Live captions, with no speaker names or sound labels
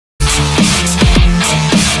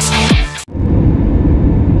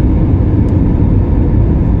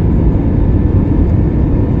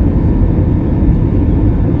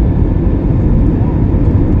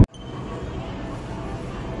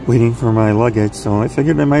waiting for my luggage, so I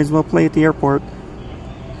figured I might as well play at the airport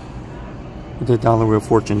with the dollar wheel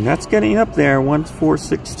fortune. That's getting up there,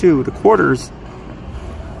 1462. The quarters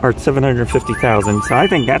are at 750,000, so I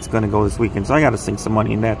think that's going to go this weekend. So I got to sink some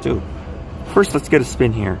money in that too. First, let's get a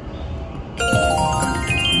spin here.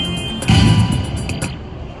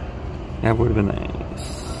 That would have been nice.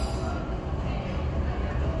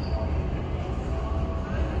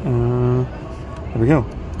 There we go.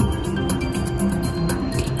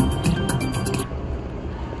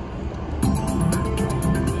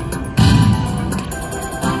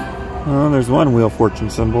 Oh, there's one wheel fortune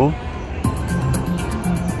symbol.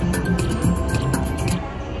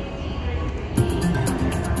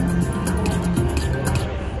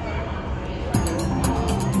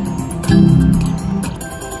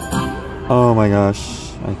 Oh my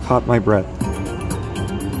gosh, I caught my breath.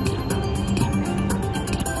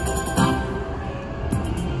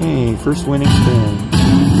 Hey, first winning spin.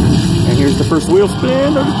 And here's the first wheel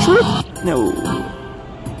spin of the trip. No.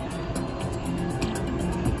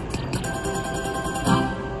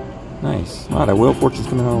 Nice. Wow, that wheel fortune's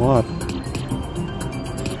coming out a lot.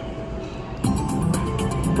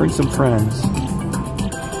 Bring some friends.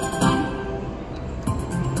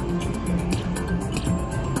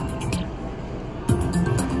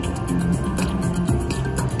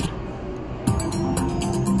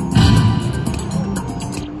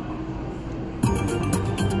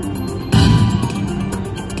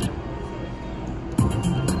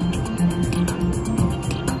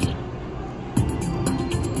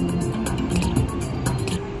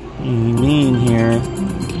 Mean here.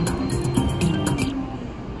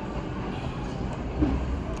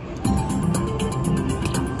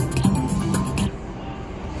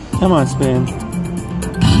 Come on, spin.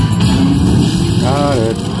 Got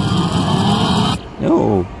it.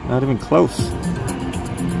 No, not even close.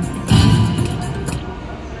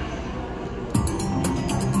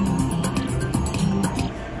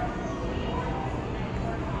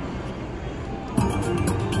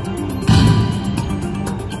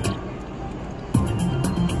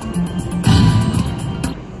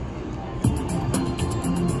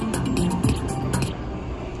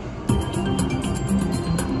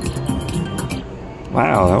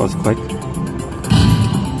 Wow, that was quick.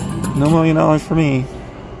 No $1 million for me.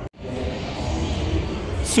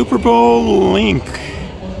 Super Bowl link.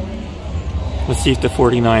 Let's see if the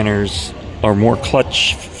 49ers are more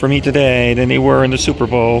clutch for me today than they were in the Super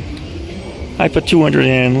Bowl. I put 200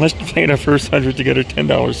 in. Let's play the first 100 to get our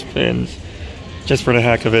 $10 spins. Just for the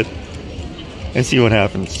heck of it. And see what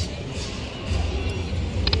happens.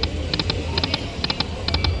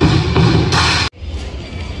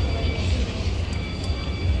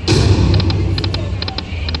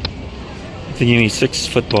 They gave me 6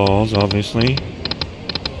 footballs, obviously.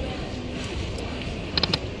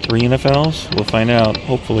 3 NFLs? We'll find out,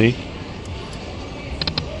 hopefully.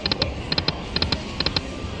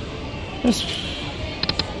 This.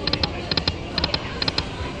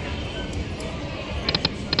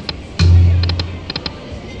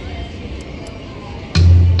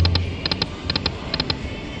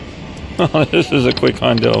 Oh, this is a quick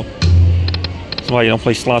hundo. That's why you don't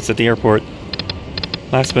play slots at the airport.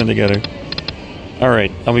 Last spin together.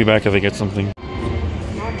 Alright, I'll be back if I get something.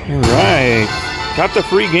 Alright. Got the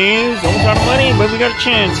free games. Don't got money, but we got a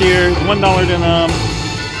chance here. $1 denom.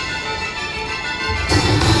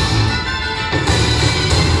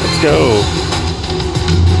 Let's go.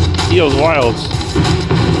 Eels Wilds.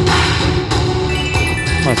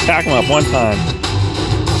 I'm gonna stack them up one time.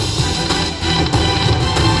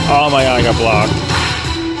 Oh my god, I got blocked.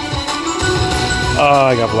 Oh,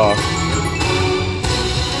 I got blocked.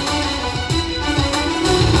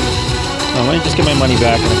 Oh, let me just get my money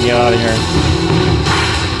back and get out of here.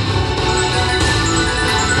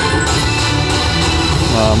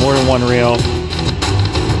 More than one reel.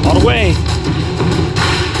 All the way.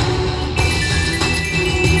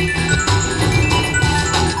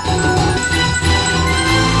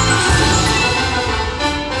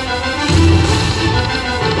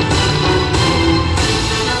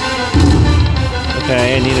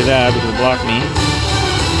 Okay, I needed that because it blocked me.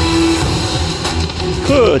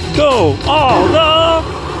 Could go all the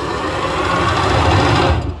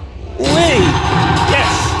way.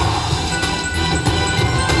 Yes.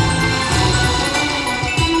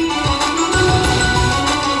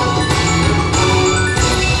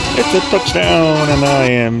 It's a touchdown, and I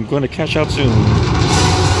am going to cash out soon.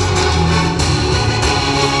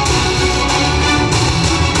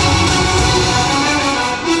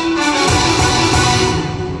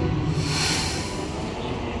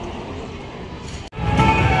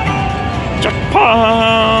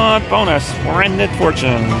 Jackpot bonus Splendid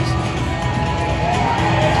Fortunes. We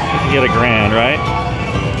can get $1,000, right?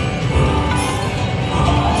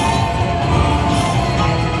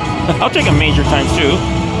 I'll take a major times 2.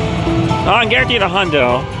 Oh, I'm guaranteed a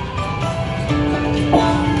hundo.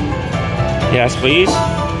 Yes, please.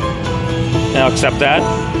 And I'll accept that.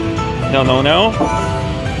 No, no, no.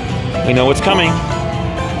 We know what's coming.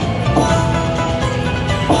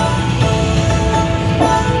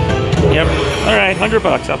 Yep. All right,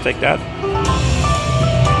 $100. I'll take that.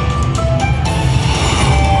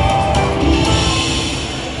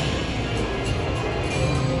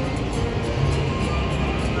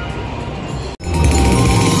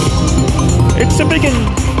 It's a big one.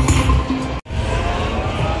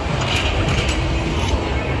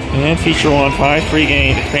 And feature 1, 5 free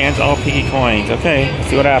games. Expands all piggy coins. Okay, let's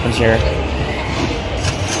see what happens here.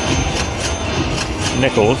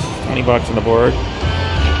 Nickels, $20 on the board.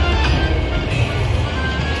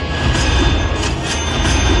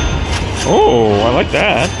 Oh, I like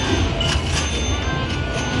that.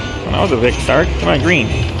 Well, that was a big start. Come on, green.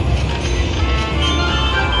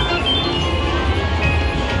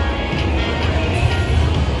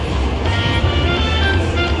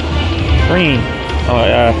 Green. Oh,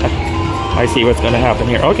 I see what's going to happen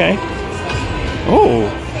here. Okay. Oh,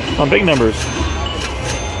 on big numbers.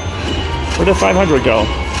 Where did 500 go?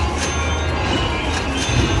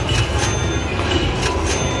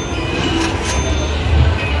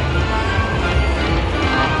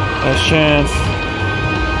 Last chance.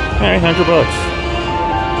 Alright, $100.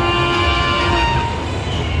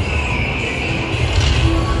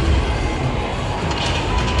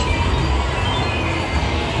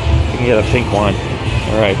 We can get a pink one.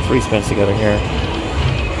 Alright, 3 spins together here.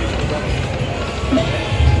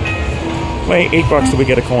 Wait, $8 till we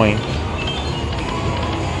get a coin.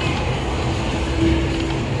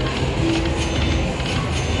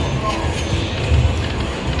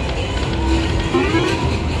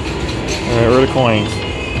 Alright, where are the coins?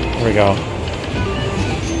 There we go.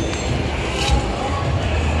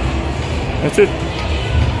 That's it.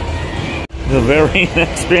 The very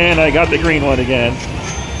next spin, I got the green one again.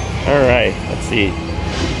 Alright, let's see.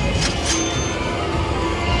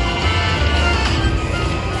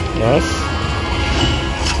 Yes.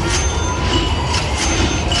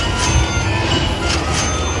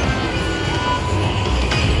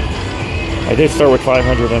 I did start with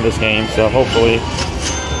 500 in this game, so hopefully...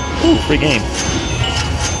 Ooh, free game.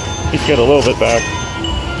 At least get a little bit back.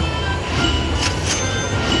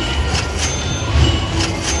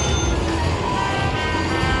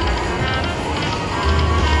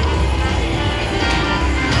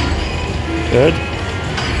 Good.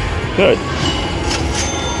 Good.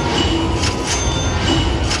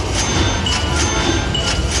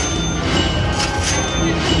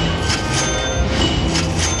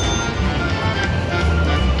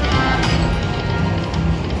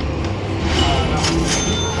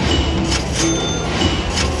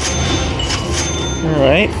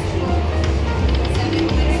 Alright.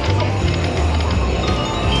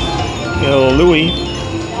 Yo, Louie.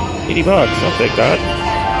 $80. I'll take that.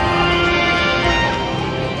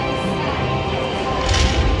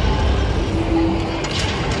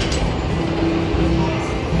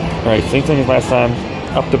 Alright, same thing as last time.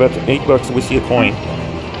 Up to bet $8 till we see a coin.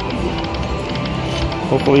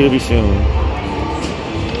 Hopefully it'll be soon.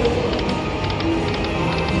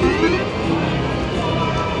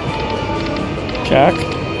 Jack.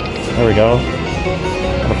 There we go.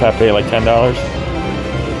 I'm gonna have to pay like $10.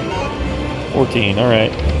 14,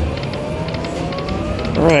 alright.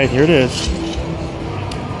 Alright, here it is.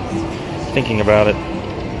 Thinking about it.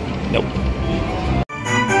 Nope.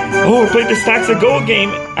 Oh, I played the Stacks of Gold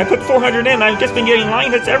game. I put 400 in. I've just been getting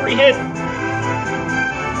line hits every hit.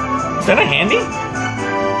 Is that a handy?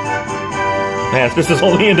 Man, this is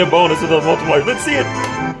only in the bonus of the multiplier. Let's see it.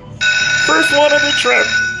 First one of the trip.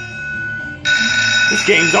 This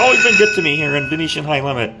game's always been good to me here in Venetian High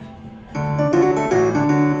Limit.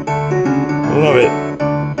 Love it.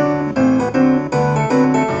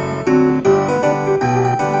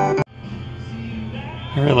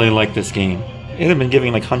 I really like this game. It had been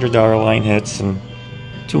giving like $100 line hits and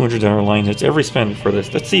 $200 line hits every spin for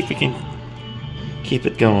this. Let's see if we can keep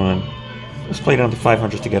it going. Let's play down to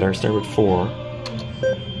 500 together. Start with 4.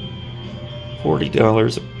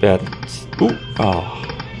 $40 a bet. Ooh, oh.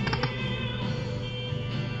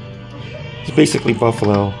 It's basically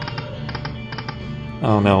Buffalo.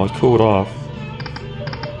 Oh no, it cooled off.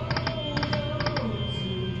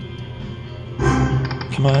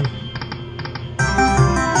 Come on.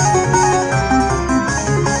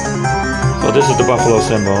 So this is the Buffalo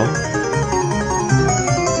symbol.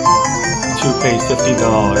 2 pays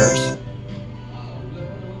 $50.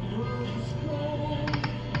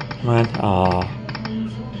 Come on. Aw.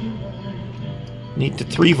 Need the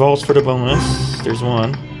 3 volts for the bonus. There's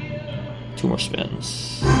one. 2 more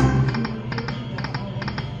spins.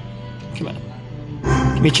 Come on.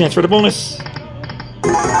 Give me a chance for the bonus.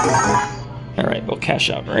 Alright, we'll cash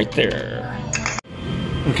out right there.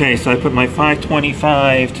 Okay, so I put my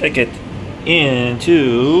 525 ticket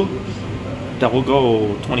into double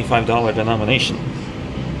gold, $25 denomination.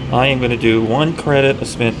 I am going to do 1 credit a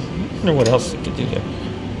spin. I wonder what else I could do there.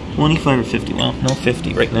 25 or 50. Well, no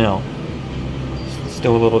 50 right now.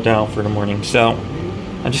 Still a little down for the morning. So,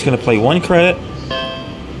 I'm just going to play 1 credit.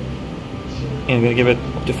 And I'm going to give it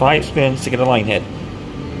up to 5 spins to get a line hit.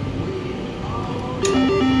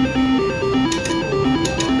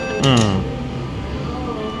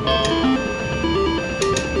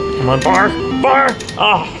 Come on, bar! Bar!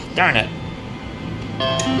 Oh, darn it.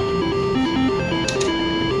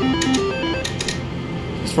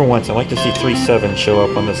 Just for once, I like to see 3-7 show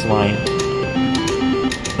up on this line.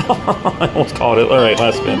 I almost called it. Alright,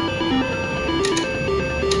 last spin.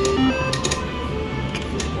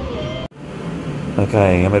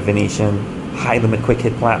 Okay, I'm a Venetian. High limit quick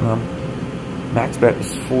hit platinum. Max bet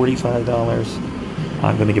is $45.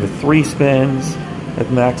 I'm going to give it 3 spins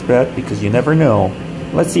at max bet because you never know.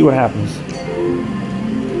 Let's see what happens.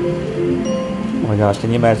 Oh my gosh, can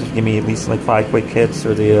you imagine if you give me at least like 5 quick hits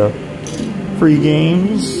or the free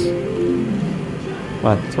games? Come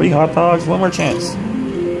on, 3 hot dogs, 1 more chance.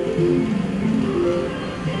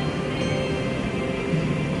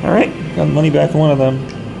 Alright, got money back on one of them.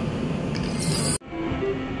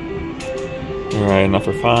 Alright, enough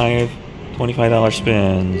for 5 $25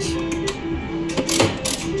 spins.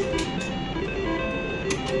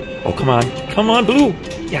 Oh, come on. Come on, blue!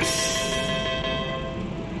 Yes!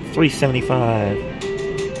 $3.75.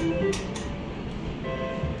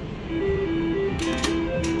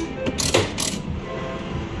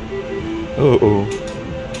 Uh-oh.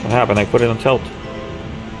 What happened? I put it on tilt.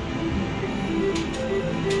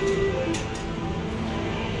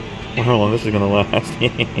 Oh, hold on, this is gonna last.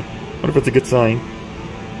 What if it's a good sign?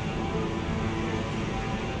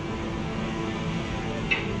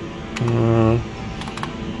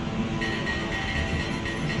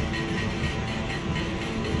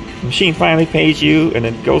 The machine finally pays you and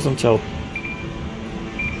it goes until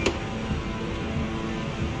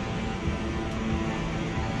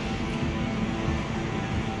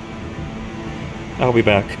I'll be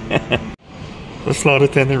back. The slot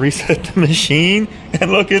attendant reset the machine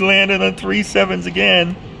and look, it landed on 3 7s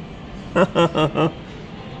again. Alright,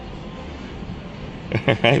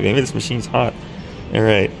 maybe this machine's hot.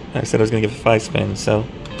 Alright, I said I was gonna give it 5 spins, so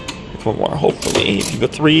it's 1 more. Hopefully you can go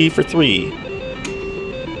 3 for 3.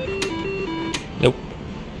 Nope.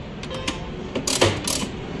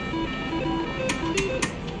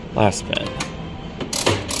 Last spin.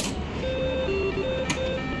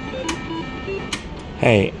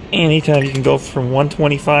 Hey, anytime you can go from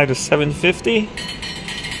 125 to 750,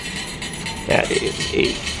 that is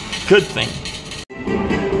a good thing.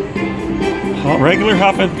 Regular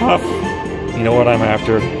Huff and Puff. You know what I'm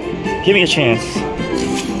after. Give me a chance.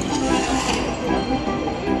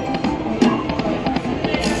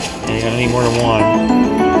 And you're gonna need more than 1.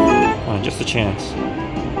 Come on, just a chance.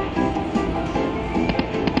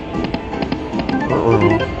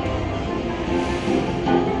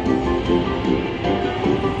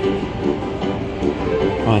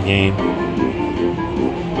 Come on, game.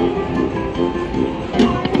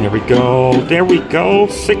 There we go. There we go.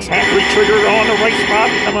 6 hat trigger on the right spot.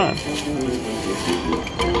 Come on.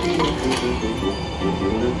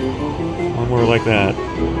 1 more like that.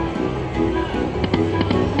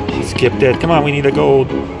 He skipped it. Come on, we need a gold.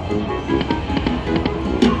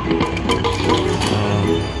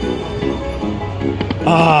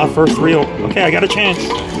 First reel. Okay, I got a chance.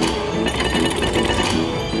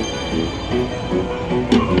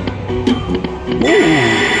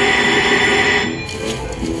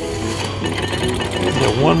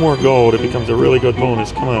 Yeah, 1 more gold, it becomes a really good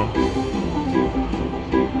bonus. Come on.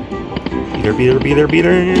 Beater, beater, beater,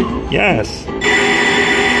 beater. Yes.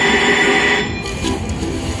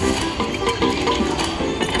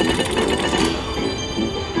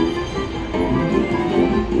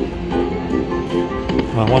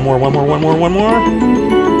 Come on, 1 more, 1 more, 1 more, 1 more.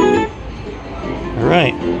 All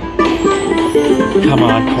right. Come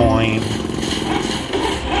on, coin.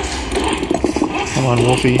 Come on,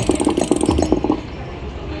 Wolfie.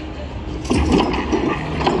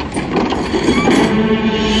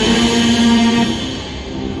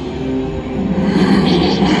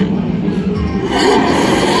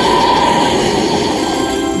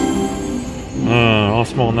 All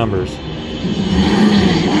small numbers.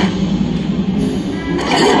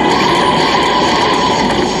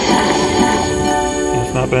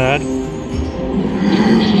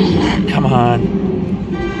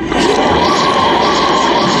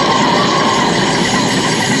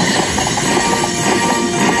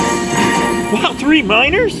 3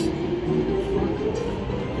 minors?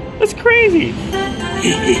 That's crazy.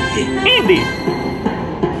 Andy.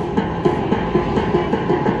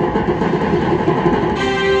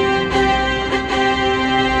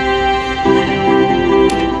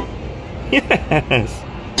 Yes.